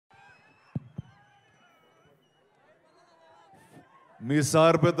మీ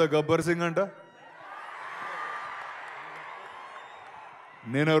sir పెద్ద గబ్బర్ సింగ్ అంట.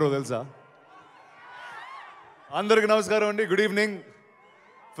 నేనెవరో తెలుసా? అందరికి నమస్కారం అండి. Good evening.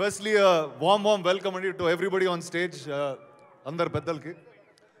 Firstly warm welcome అండి టు ఎవ్రీబడి ఆన్ స్టేజ్. అందరు పెద్దలకి.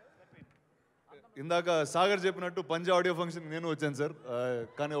 ఇందాక సాగర్ చెప్పినట్టు పంజా ఆడియో ఫంక్షన్ నేను వచ్చాను సార్.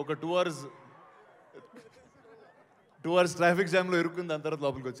 కానీ ఒక 2 అవర్స్ ట్రాఫిక్ జామ్లో ఇరుక్కుంది. దాని తర్వాత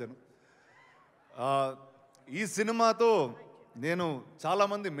లోపలికి వచ్చాను. ఈ సినిమాతో నేను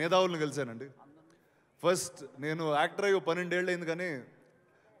చాలామంది మేధావులను కలిశానండి. ఫస్ట్ నేను యాక్టర్ అయ్యో 12 ఏళ్ళు అయింది, కానీ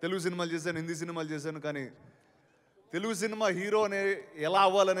తెలుగు సినిమాలు చేశాను, హిందీ సినిమాలు చేశాను. కానీ తెలుగు సినిమా హీరో అనే ఎలా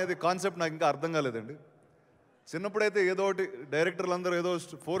అవ్వాలనేది కాన్సెప్ట్ నాకు ఇంకా అర్థం కాలేదండి. చిన్నప్పుడైతే ఏదో ఒకటి డైరెక్టర్లు అందరూ ఏదో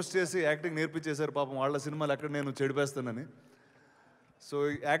ఫోర్స్ చేసి యాక్టింగ్ నేర్పించేశారు. పాపం వాళ్ళ సినిమాలు ఎక్కడ నేను చెడిపేస్తానని. సో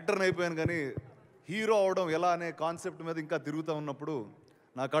యాక్టర్ని అయిపోయాను, కానీ హీరో అవడం ఎలా అనే కాన్సెప్ట్ మీద ఇంకా తిరుగుతూ ఉన్నప్పుడు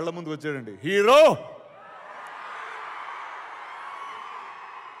నా కళ్ళ ముందుకు వచ్చాడండి హీరో.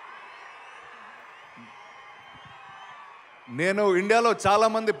 నేను ఇండియాలో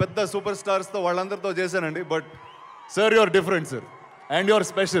చాలామంది పెద్ద సూపర్ స్టార్స్తో వాళ్ళందరితో చేశానండి. But sir your different sir, and your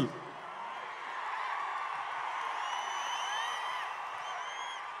special.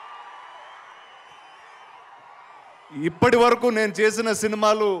 ఇప్పటి వరకు నేను చేసిన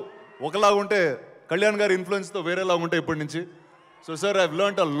సినిమాలు ఒకలా ఉంటే కళ్యాణ్ గారి ఇన్ఫ్లుయెన్స్తో వేరేలా ఉంటాయి ఇప్పటి నుంచి. So sir, I have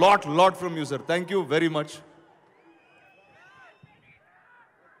learned a lot from you sir. Thank you very much.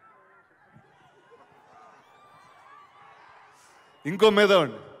 ఇంకో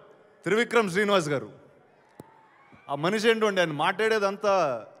మేధావండి త్రివిక్రమ్ శ్రీనివాస్ గారు. ఆ మనిషి ఏంటండి, ఆయన మాట్లాడేదంతా,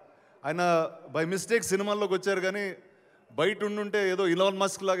 ఆయన బై మిస్టేక్ సినిమాల్లోకి వచ్చారు, కానీ బయట ఉండుంటే ఏదో ఇలాన్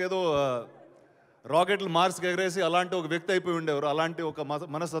మస్క్ లాగా ఏదో రాకెట్లు మార్స్కి ఎగరేసి అలాంటి ఒక వ్యక్తి అయిపోయి ఉండేవారు. అలాంటి ఒక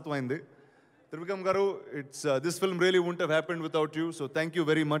మనస్తత్వం అయింది. త్రివిక్రమ్ గారు, this film really won't have happened without you. So thank you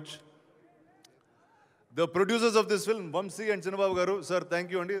very much. The producers of this film Vamsi and చిన్నబాబు గారు, సార్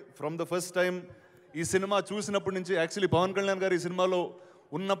థ్యాంక్ యూ అండి. ఫ్రమ్ ద ఫస్ట్ టైం ఈ సినిమా చూసినప్పటి నుంచి, యాక్చువల్లీ పవన్ కళ్యాణ్ గారు ఈ సినిమాలో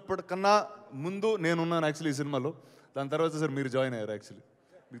ఉన్నప్పటికన్నా ముందు నేనున్నాను యాక్చువల్లీ ఈ సినిమాలో. దాని తర్వాత సార్ మీరు జాయిన్ అయ్యారు. యాక్చువల్లీ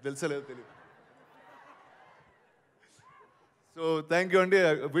మీకు తెలుసా లేదో తెలియదు. సో థ్యాంక్ యూ అండి.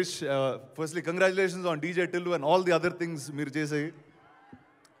 Wish firstly congratulations on DJ Tillu and all the other things మీరు చేసాయి.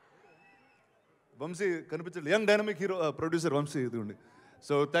 Vamsi కనిపించండి, young dynamic hero producer Vamsi ఇదిగోండి.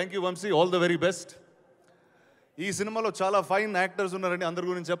 So thank you Vamsi, all the very best. ఈ సినిమాలో చాలా ఫైన్ యాక్టర్స్ ఉన్నారండి. అందరి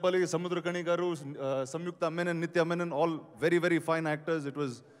గురించి చెప్పాలి. సముద్రకణి గారు, సంయుక్త అమ్మేనన్, నిత్య అమ్మేనన్, all very fine actors. It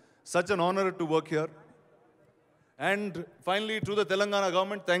was such an honour to work here. And finally to the Telangana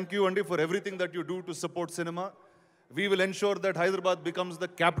government, thank you అండి for everything that you do to support cinema. We will ensure that Hyderabad becomes the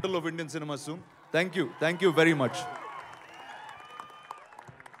capital of Indian cinema soon. Thank you very much.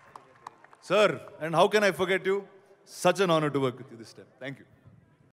 Sir, and how can I forget you? Such an honor to work with you this time. Thank you.